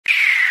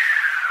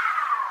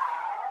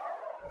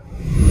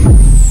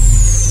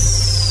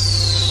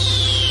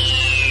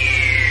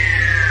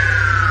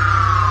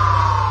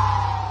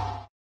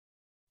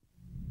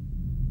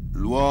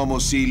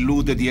si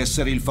illude di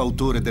essere il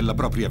fautore della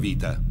propria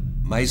vita,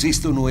 ma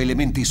esistono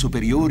elementi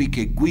superiori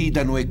che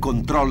guidano e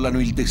controllano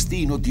il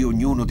destino di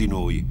ognuno di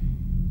noi.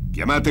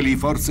 Chiamateli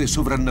forze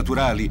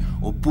sovrannaturali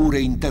oppure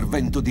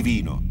intervento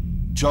divino.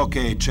 Ciò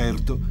che è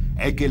certo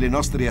è che le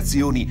nostre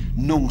azioni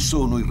non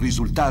sono il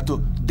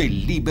risultato del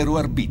libero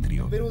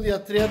arbitrio. Venuti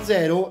a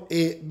 3-0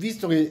 e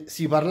visto che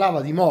si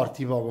parlava di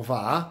morti poco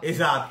fa...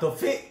 Esatto,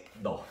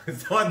 no,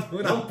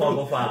 non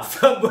poco fa.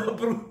 Una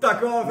brutta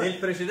cosa. Nel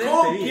precedente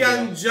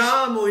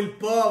compiangiamo il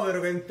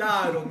povero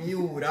Kentaro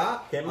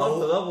Miura, che è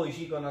morto dopo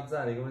Ichiro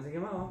Nazari, come si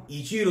chiamava?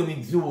 Ichiro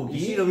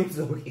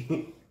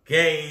Mizuki, che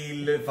è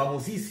il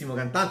famosissimo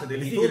cantante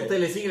delle di sigle, tutte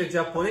le sigle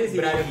giapponesi, dei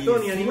bravissimo,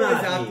 cartoni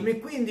animati. esatto. E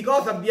quindi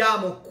cosa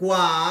abbiamo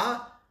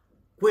qua?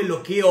 Quello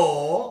che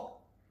ho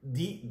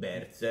di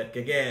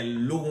Berserk, che è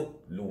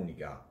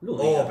l'unica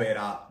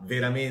opera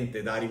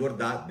veramente da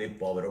ricordare del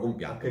povero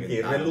compianto. Perché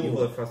il Re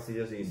Lupo è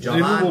fastidiosissimo.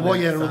 Il Re Lupo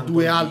poi erano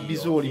due albi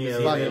soli.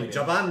 Il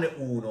Japan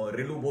 1, il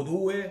Re Lupo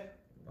 2.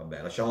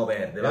 Vabbè, lasciamo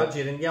perdere.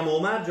 Oggi rendiamo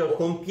omaggio al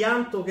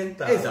compianto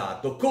Kentaro.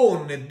 Esatto,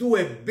 con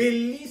due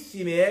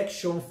bellissime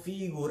action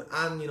figure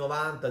anni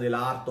 90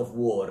 della Art of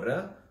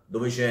War,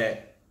 dove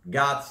c'è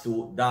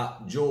Gatsu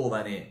da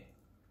giovane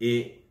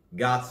e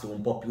Gatsu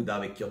un po' più da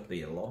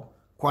vecchiottello.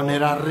 Quando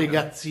era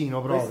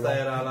ragazzino proprio. Questa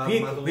era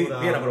l'armatura.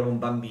 Qui era proprio un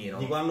bambino.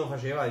 Di quando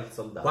faceva il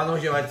soldato. Quando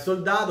faceva il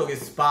soldato che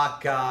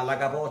spacca la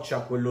capoccia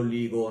a quello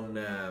lì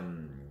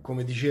con...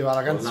 come diceva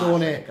la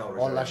canzone,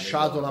 ho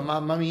lasciato la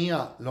mamma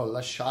mia, l'ho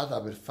lasciata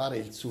per fare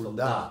il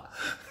soldato.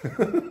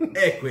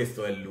 E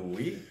questo è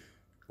lui.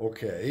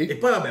 Ok. E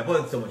poi vabbè, poi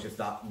insomma c'è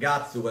sta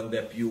Gatsu quando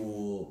è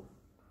più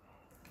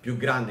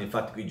grande,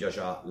 infatti qui già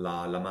c'ha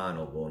la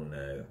mano con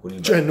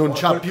il cioè non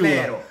c'ha più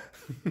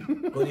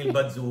con il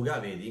bazooka,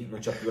 vedi? Non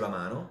c'ha più la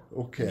mano.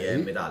 Ok. È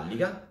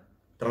metallica.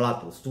 Tra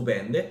l'altro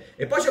stupende.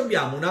 E poi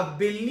abbiamo una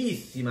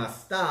bellissima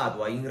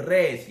statua in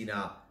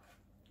resina,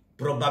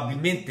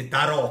 probabilmente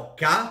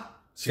tarocca,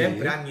 sì,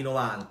 sempre anni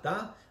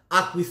 90,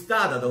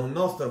 acquistata da un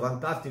nostro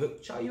fantastico...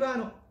 Ciao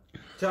Ivano!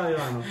 Ciao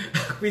Ivano!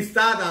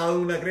 Acquistata a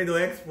una, credo,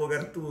 Expo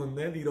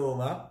Cartoon di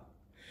Roma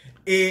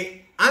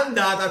e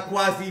andata a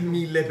quasi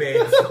 1000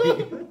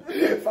 pezzi.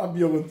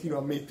 Fabio continua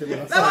a mettere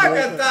una la vai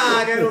a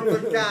cantare, che hai rotto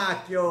il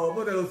cacchio!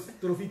 Poi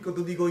te lo ficco,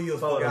 te dico io,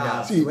 sto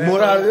cazzo. Sì,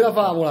 morale della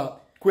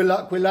favola,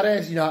 quella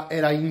resina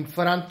era in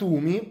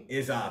frantumi.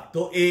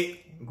 Esatto, e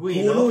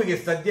colui che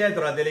sta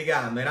dietro la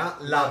telecamera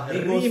l'ha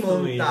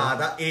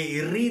rimontata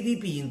e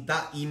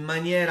ridipinta in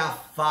maniera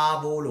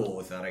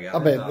favolosa, ragazzi.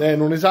 Vabbè,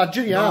 non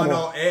esageriamo.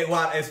 No,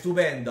 guarda, è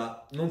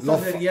stupenda. Non so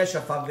se riesce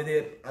a far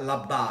vedere la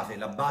base.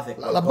 La base è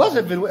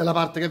la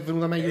parte che è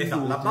venuta meglio di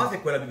tutti. La base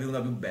è quella che è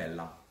venuta più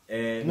bella.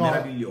 È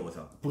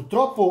meravigliosa.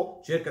 Purtroppo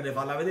cerca di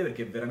farla vedere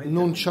perché veramente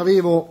non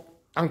c'avevo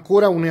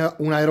ancora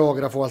un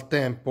aerografo al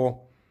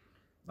tempo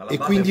e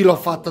quindi l'ho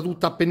fatta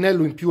tutta a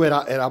pennello. In più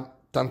era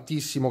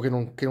tantissimo che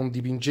non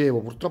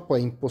dipingevo. Purtroppo è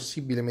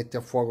impossibile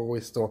mettere a fuoco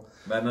questo.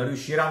 Beh, ma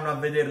riusciranno a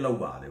vederla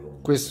uguale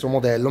comunque. Questo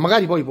modello.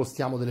 Magari poi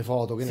postiamo delle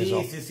foto, che ne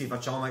so. Sì,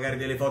 facciamo magari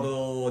delle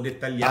foto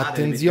dettagliate.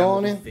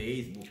 Attenzione. Le mettiamo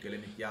su Facebook, le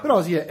mettiamo.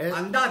 Però sì,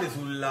 andate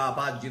sulla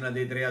pagina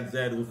dei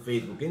 3-0 su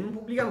Facebook e non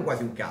pubblichiamo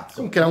quasi un cazzo.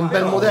 Comunque era un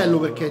bel modello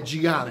perché è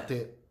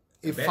gigante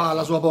e fa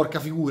la sua porca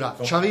figura.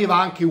 C'aveva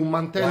anche un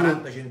mantello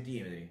 40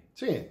 centimetri.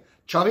 Sì,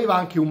 c'aveva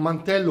anche un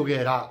mantello che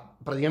era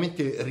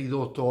praticamente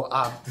ridotto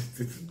a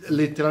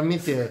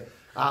letteralmente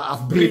a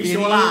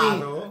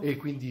briciolato e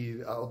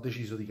quindi ho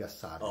deciso di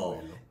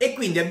cassarlo. E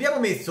quindi abbiamo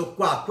messo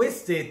qua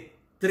queste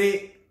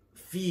 3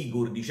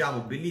 figure,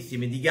 diciamo,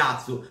 bellissime di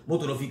Gatsu. Mo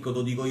te lo ficco, te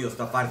lo dico io,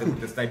 sta a parte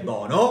tutte stai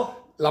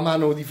buono. La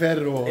mano di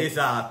ferro.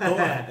 Esatto.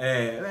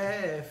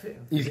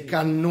 Il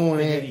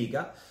cannone.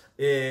 Federica.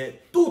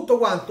 Tutto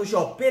quanto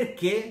ciò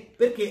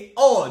perché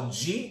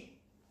oggi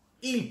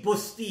il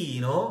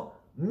postino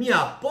mi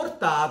ha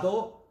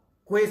portato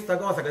questa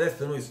cosa che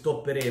adesso noi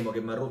stopperemo,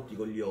 che mi ha rotto i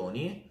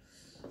coglioni.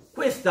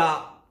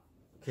 Questa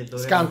che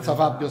scansa,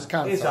 Fabio,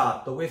 scansa.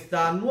 Esatto,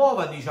 questa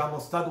nuova, diciamo,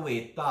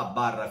 statuetta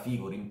barra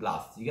figure in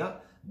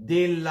plastica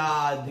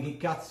della, che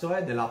cazzo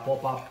è? Della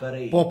Pop-up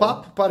Parade.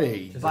 Pop-up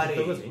Parade.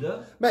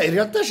 Beh, in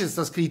realtà c'è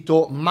sta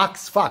scritto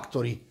Max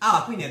Factory.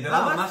 Ah, quindi è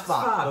della Max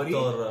Factory.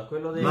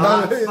 Quello dei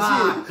Max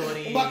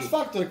Factory. Sì. Max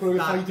Factory è quello che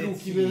fa i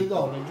trucchi per le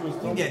donne, giusto?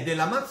 Quindi è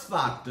della Max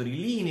Factory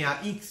linea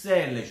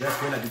XL, cioè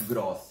quella più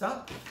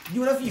grossa, di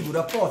una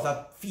figura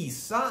posa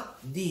fissa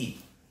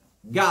di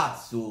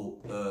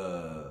Gatsu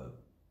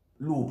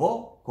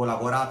lupo, con la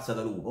corazza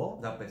da lupo,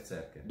 da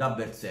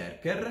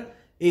berserker,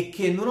 e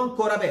che non ho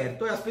ancora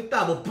aperto, e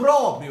aspettavo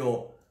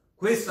proprio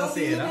questa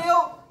sera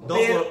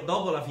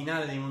dopo la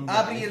finale dei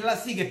mondiali aprirla.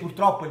 Sì, che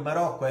purtroppo il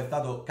Marocco è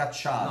stato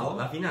cacciato. No,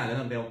 la finale,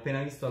 noi abbiamo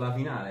appena visto la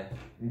finale.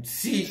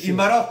 Sì, il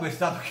Marocco è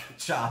stato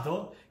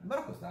cacciato. Il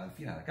Marocco sta in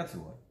finale, cazzo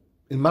vuoi?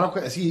 Il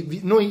Marocco, sì,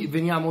 noi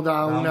veniamo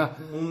da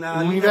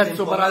un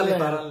universo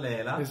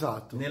parallela.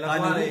 Esatto. Nella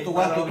quale tutto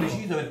quanto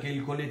preciso, perché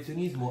il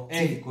collezionismo è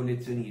il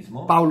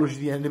collezionismo. Paolo ci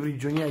tiene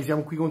prigionieri,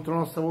 siamo qui contro la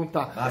nostra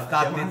volontà. Ma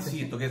state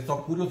zitto, che sto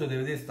curioso di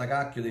vedere sta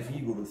cacchio di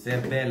figure,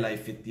 se è bella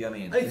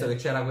effettivamente. Hai visto che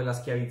c'era quella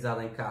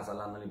schiavizzata in casa,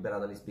 l'hanno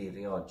liberata gli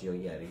spiriti oggi o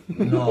ieri?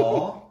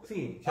 No.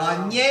 Sì.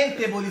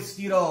 Niente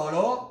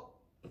polistirolo.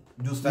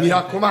 Mi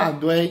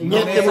raccomando,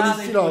 niente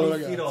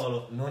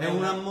polistirolo, Non è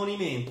un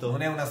ammonimento.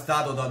 Non è una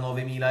statua da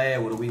 9.000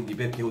 euro, quindi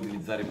perché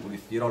utilizzare il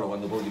polistirolo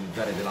quando puoi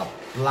utilizzare della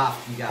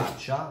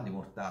plasticaccia, dei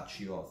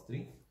mortacci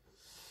vostri?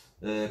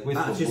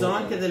 Ci sono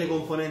anche delle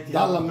componenti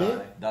Dalla da a me?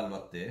 buttare. Dallo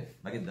a te,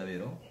 ma che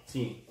davvero?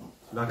 Sì,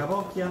 la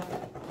capocchia.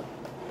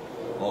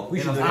 Oh,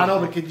 qui no,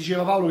 perché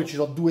diceva Paolo che ci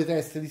sono due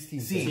teste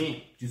distinte.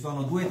 Sì, ci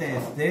sono due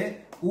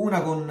teste,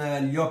 una con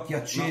gli occhi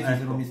accesi,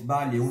 se non mi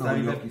sbaglio, e una con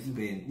gli occhi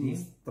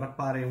spenti.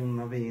 Strappare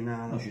una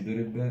vena. No, ci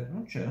dovrebbe...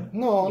 non c'è?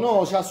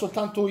 No, c'ha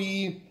soltanto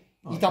i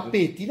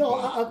tappeti.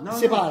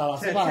 Separala.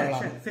 C'è,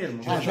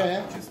 fermo.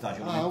 C'è? Ci sta, ce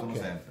lo mettono ok.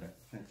 sempre.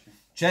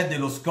 C'è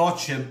dello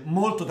scotch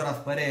molto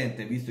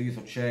trasparente, visto che io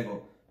sono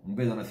cieco, non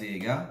vedo una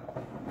sega.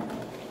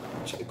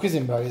 Qui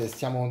sembra che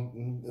stiamo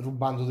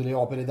rubando delle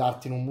opere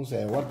d'arte in un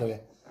museo, guarda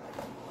che...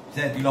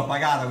 Senti, l'ho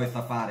pagata questa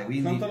affare,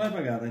 quindi... Quanto l'hai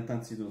pagata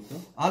innanzitutto?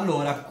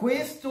 Allora,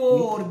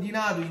 questo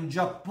ordinato in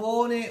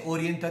Giappone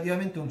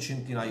orientativamente un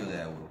centinaio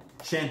d'euro.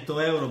 100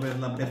 euro per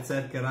la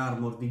Berserker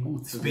Armor di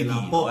Guzzi.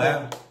 Spedito,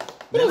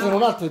 Però sono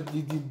altre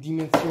di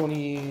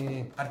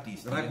dimensioni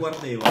artistiche.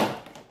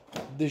 Ragguardevole.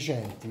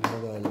 decenti il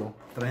modello.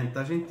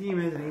 30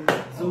 cm,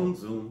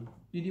 zoom.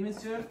 Di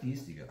dimensione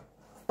artistica.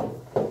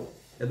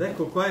 Ed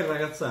ecco qua il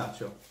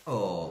ragazzaccio.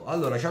 Oh,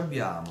 allora ci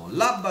abbiamo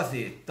la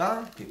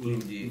basetta, che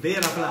quindi...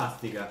 vera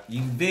plastica.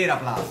 In vera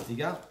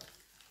plastica.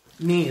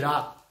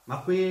 Nera. Ma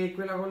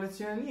quella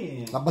collezione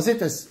lì... La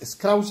basetta è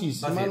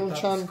scrausissima, Basetta non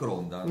c'ha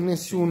scronda.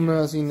 nessun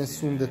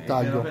È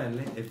dettaglio. vera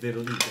pelle? È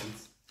vero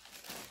Dickens.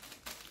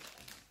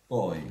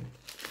 Poi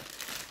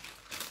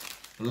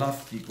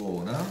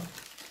plasticona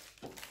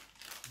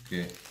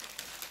che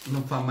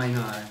Non fa mai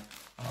male.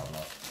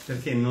 allora,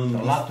 Perché non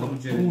tra l'altro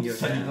distruggere gli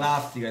puzza di oggetti?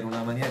 plastica in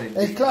una maniera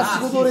È il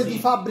classico sì, odore sì. di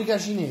fabbrica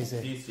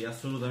cinese. Sì,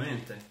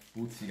 assolutamente.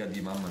 puzzica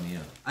di mamma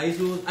mia. Hai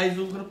sul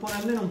groppone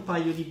almeno un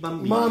paio di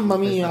bambini. Mamma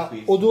per mia, questa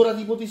acquisto. odora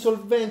tipo di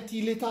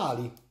solventi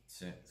letali.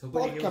 Sì. Sono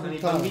quelli che Porca usano i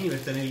puttana. bambini per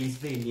tenerli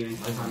svegli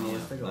mentre Mamma fanno mia,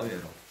 queste cose.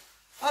 davvero.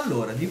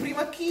 Allora, di primo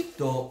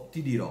acchitto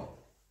ti dirò,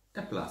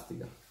 È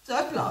plastica.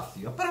 è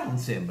plastica, però non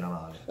sembra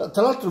male.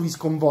 Tra l'altro vi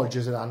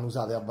sconvolge se l'hanno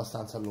usate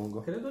abbastanza a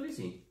lungo. Credo di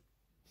sì.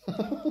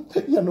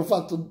 Gli hanno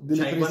fatto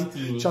delle C'ha i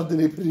guantini. c'ha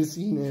delle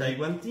presine. C'hai i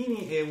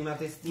guantini e una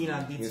testina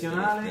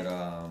addizionale.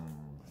 Era...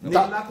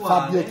 Nella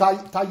quale...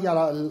 Fabio,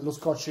 taglia lo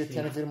scotch che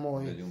tiene fermo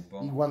Vedi un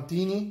po'. i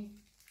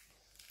guantini.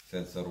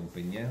 senza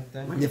rompe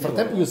niente. Ma Nel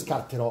frattempo io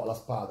scarterò la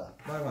spada.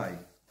 Vai.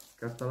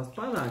 Scatta la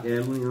spada, che è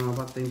l'unica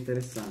parte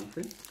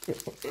interessante.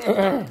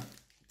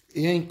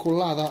 E è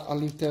incollata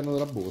all'interno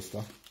della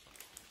busta.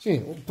 Sì,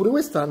 pure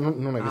questa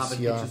non è che perché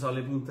sia... ci sono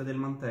le punte del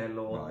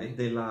mantello. Vai.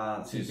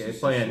 Della... Sì, Sì, che sì,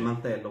 poi sì, è sì. il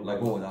mantello. La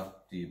quello.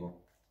 coda,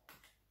 tipo.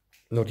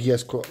 Non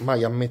riesco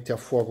mai a mettere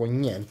a fuoco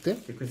niente.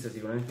 Che queste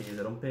sicuramente gli si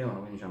rompevano,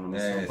 quindi ci hanno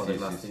messo un po' sì, di sì,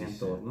 plastica sì,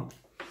 intorno.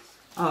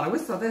 Allora,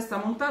 questa testa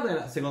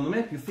montata secondo me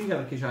è più figa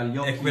perché c'ha gli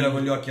occhi... È quella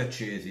con gli occhi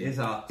accesi.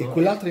 Esatto. E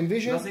quell'altra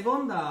invece? La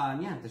seconda,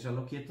 niente, c'ha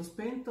l'occhietto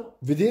spento.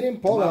 Vedere un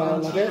po' la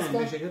Arancino testa.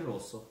 invece che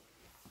rosso.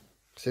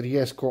 Se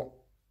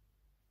riesco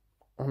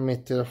a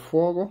mettere a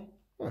fuoco.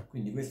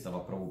 Quindi questa va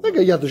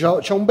proprio...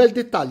 C'ha un bel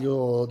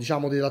dettaglio,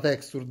 diciamo, della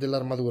texture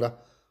dell'armatura.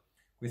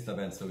 Questa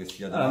penso che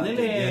sia Allora, davanti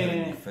e dietro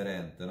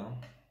indifferente, no?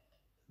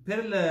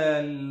 Per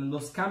lo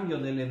scambio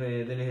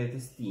delle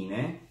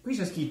testine, qui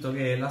c'è scritto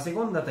che la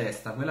seconda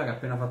testa, quella che ha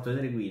appena fatto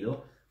vedere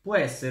Guido, può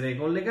essere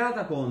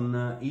collegata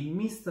con il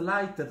Mist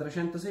Light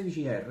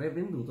 316R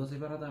venduto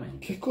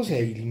separatamente. Che cos'è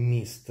il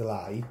Mist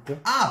Light?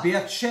 Ah, per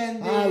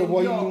accendere Lo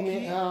puoi gli occhi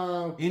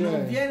illuminare. e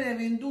non viene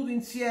venduto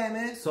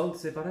insieme? Sold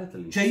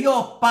separately. Cioè io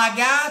ho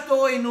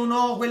pagato e non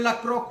ho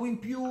quell'accrocco in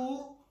più?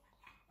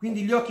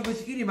 Quindi gli occhi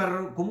questi qui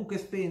rimarranno comunque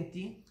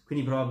spenti?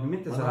 Quindi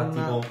probabilmente sarà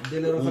Madonna, tipo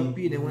delle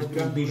rosalpine, una un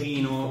grande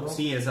vicino. no?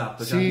 Sì,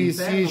 esatto. Sì,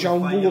 c'ha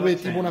un buco per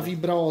tipo una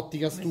fibra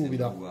ottica Mi sembra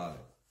stupida.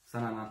 uguale.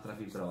 Sarà un'altra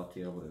fibra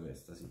ottica pure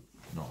questa, sì.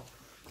 No,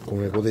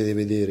 Come potete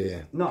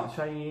vedere. No,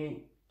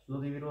 lo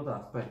devi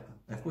ruotare, aspetta.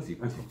 è così,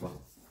 così. Ecco qua.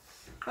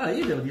 Allora,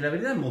 io devo dire la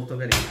verità, è molto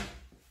carina.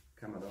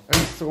 Camera. Hai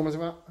visto come si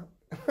fa?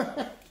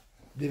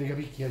 Deve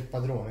capire chi è il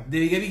padrone.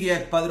 Devi capire chi è il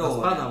La padrone.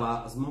 spada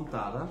va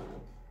smontata.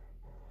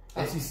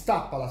 Si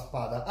stappa la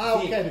spada.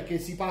 Sì. Ok, perché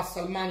si passa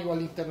il manico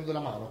all'interno della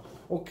mano.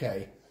 Ok,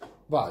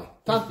 vai. Questo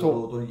Tanto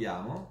lo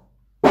togliamo.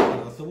 Allora, a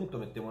questo punto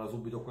mettiamola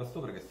subito qua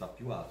sopra che sta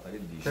più alta, che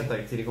dici? Aspetta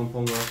che ti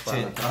ricompongo la spada.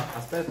 C'entra?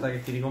 Aspetta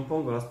che ti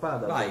ricompongo la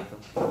spada. Vai.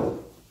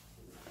 aspetta.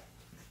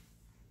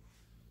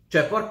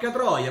 Cioè, porca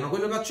troia, ma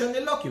quello che accende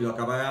l'occhio mi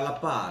tocca pagare alla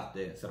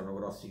parte. Saranno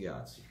grossi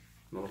cazzi.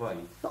 Non lo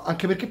fai? no,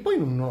 anche perché poi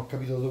non ho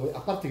capito dove. A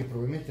parte che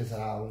probabilmente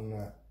sarà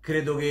un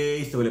Credo che,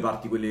 visto che le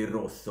parti quelle in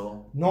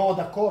rosso. No,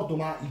 d'accordo,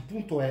 ma il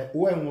punto è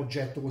o è un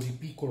oggetto così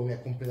piccolo che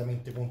è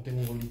completamente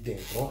contenuto lì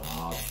dentro,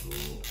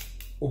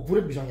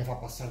 oppure bisogna far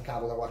passare il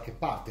cavo da qualche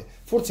parte.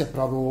 Forse è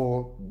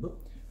proprio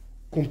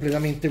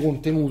completamente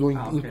contenuto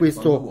in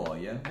questo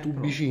vuoi,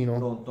 tubicino.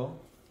 Pronto?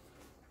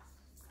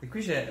 E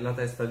qui c'è la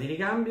testa di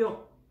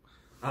ricambio.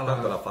 Allora,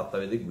 Tanto l'ha fatta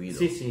vedere Guido.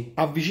 sì.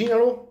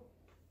 Avvicinalo.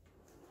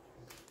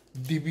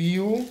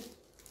 DPU.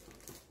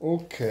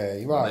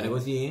 Ok, Va vai. bene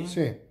così?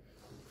 Sì.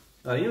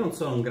 Allora, io non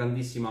sono un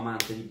grandissimo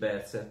amante di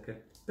Berserk,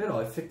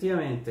 però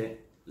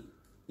effettivamente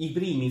i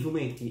primi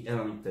fumetti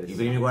erano I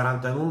interessanti. primi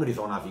 40 numeri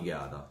sono una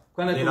figata.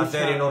 Quando è Della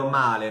cominciato- serie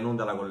normale, non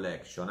della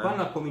collection.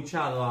 Quando ha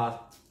cominciato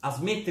a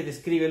smettere di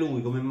scrivere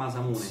lui come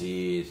Masamune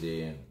Sì.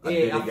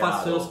 e a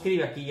farselo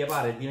scrivere a chi gli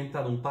pare, è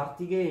diventato un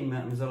party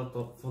game, mi sono rotto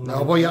No,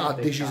 fondamentalmente poi il ha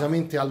cazzo.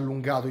 decisamente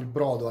allungato il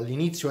brodo.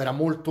 All'inizio era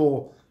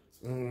molto,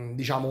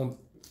 diciamo,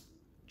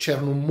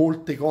 c'erano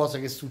molte cose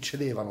che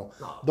succedevano.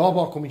 No.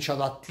 Dopo ha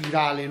cominciato a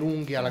tirare le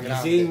lunghe alla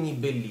grande. Disegni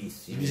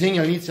bellissimi. I disegni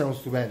all'inizio erano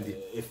stupendi.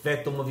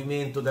 Effetto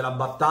movimento della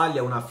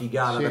battaglia, una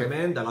figata Sì.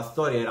 tremenda. La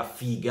storia era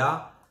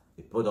figa.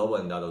 E poi dopo è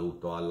andato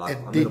tutto È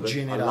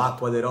degenerato.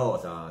 all'acqua de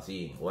rosa,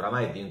 sì.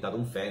 Oramai è diventato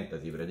un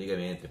fantasy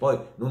praticamente. Poi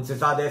non si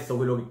sa adesso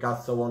quello che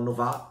cazzo vanno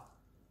fa.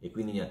 E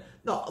quindi niente.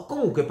 No,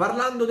 comunque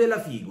parlando della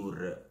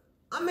figure,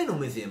 a me non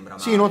mi sembra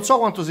male. Sì, non so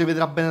quanto si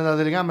vedrà bene dalla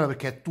telecamera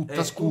perché è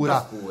tutta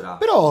scura.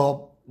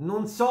 Però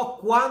non so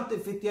quanto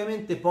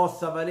effettivamente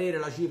possa valere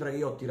la cifra che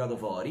io ho tirato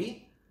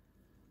fuori.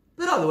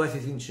 Però devo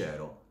essere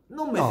sincero,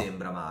 non mi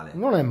sembra male.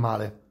 non è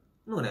male.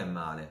 Non è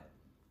male.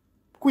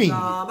 Quindi,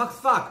 La Max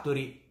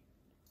Factory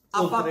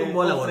ha Oltre- fatto un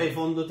buon lavoro. oltre ai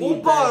fondotinta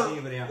Un po', e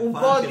libri, un fa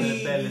po' anche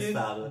delle belle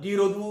statue. di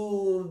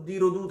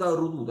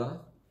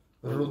roduta?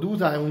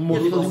 Roduta è un Io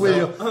mostro dico di quelli.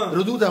 so.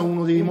 Roduta è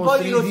uno dei Un po'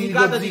 mostri di di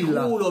rosicata di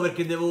Godzilla. culo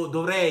perché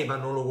dovrei ma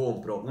non lo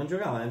compro. Non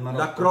giocava nel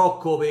Marocco. Da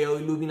crocco per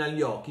illumina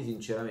gli occhi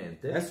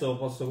sinceramente. Adesso lo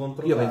posso Io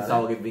controllare.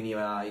 pensavo che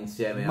veniva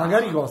insieme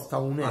Magari costa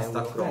un a sta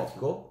euro.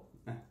 crocco.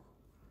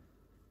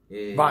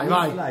 E- Vai,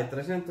 vai. Slide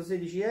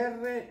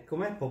 316R,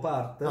 com'è pop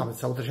art? No,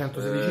 pensavo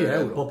 316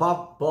 euro.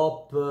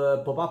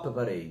 Pop-up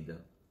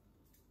Parade.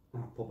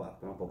 No, pop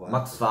art, no, pop art.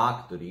 Max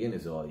Factory, che ne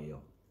so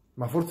io.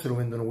 Ma forse lo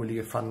vendono quelli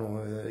che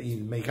fanno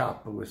il make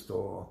up.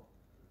 Questo.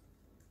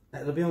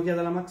 Dobbiamo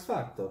chiedere alla Max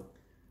Factor.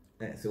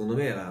 Secondo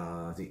me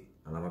era sì,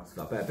 alla Max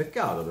Factory.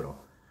 Peccato però.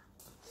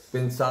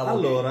 Pensavo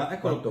Allora, che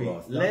eccolo quanto qui.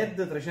 costa?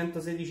 LED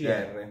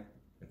 316R.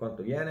 E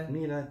quanto viene?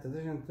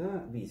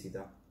 1300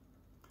 visita.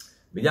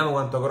 Vediamo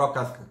quanto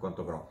crocca.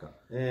 Quanto costa?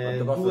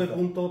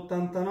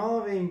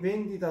 2.89 in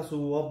vendita su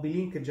Hobby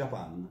Link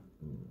Japan.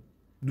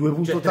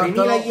 2.89 Cioè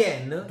 3.000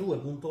 yen?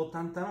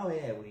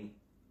 2.89 euro.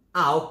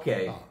 Ah, ok.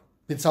 No,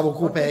 pensavo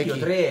copechi.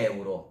 3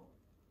 euro.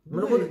 Me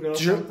lo pot-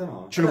 Ce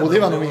 $2,89. lo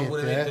potevano potevo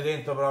pure mettere.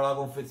 dentro però la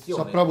confezione.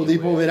 Sono proprio dei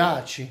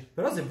poveracci.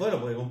 Però se voi lo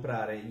puoi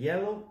comprare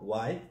yellow,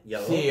 white,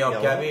 yellow, Sì, ho yellow,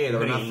 capito,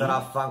 green, non sarà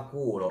a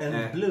fanculo.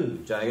 and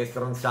blue. Cioè, che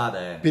stronzata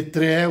è. Per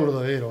 3 euro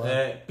davvero.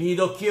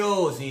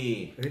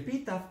 Pidocchiosi.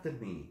 Repeat after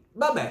me.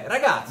 Vabbè,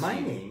 ragazzi. My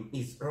name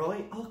is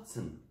Roy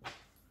Hodgson.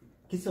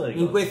 Chi se lo In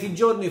ricorda? questi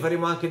giorni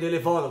faremo anche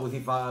delle foto così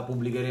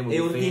pubblicheremo E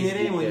su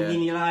ordineremo Facebook, il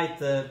mini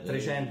light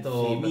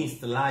 300 sì,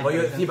 mist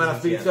light. sì, ma la 360.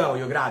 spedizione la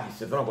voglio gratis,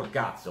 se no col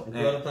cazzo.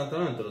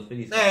 $2,89 te lo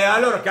spedisco.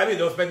 Allora ho capito,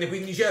 devo spendere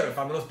 15 euro e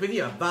farmelo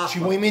spedire. Ci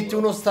puoi mettere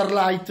uno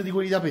Starlight di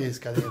quelli da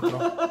pesca dentro.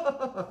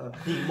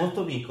 Sì,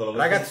 molto piccolo.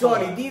 perché Ragazzuoli,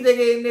 insomma- dite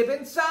che ne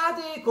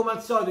pensate. Come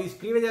al solito,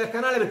 iscrivetevi al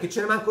canale perché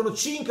ce ne mancano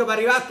 5 per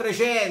arrivare a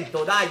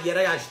 300. Dai,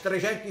 ragazzi,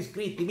 300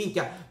 iscritti.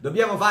 Minchia,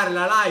 dobbiamo fare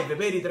la live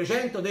per i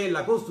 300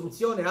 della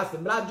costruzione e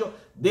assemblaggio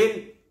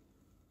del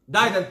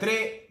Titan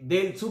 3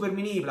 del Super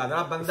Minipla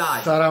della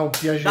Bandai. Sarà un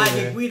piacere. Dai,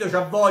 che Guido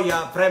c'ha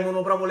voglia,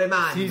 premono proprio le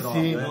mani. Sì,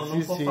 proprio, sì,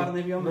 non può sì.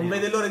 farne più a Non meno.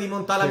 vede l'ora di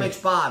montare la Sì. Match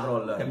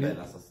Patrol. Che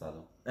bella sta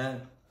stato.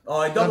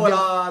 Oh, e dopo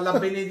la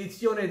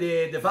benedizione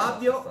di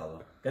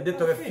Fabio, che ha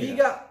detto che è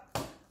figa.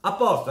 A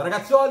posto,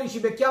 ragazzuoli, ci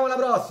becchiamo alla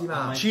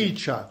prossima.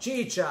 Ciccia.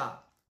 Ciccia.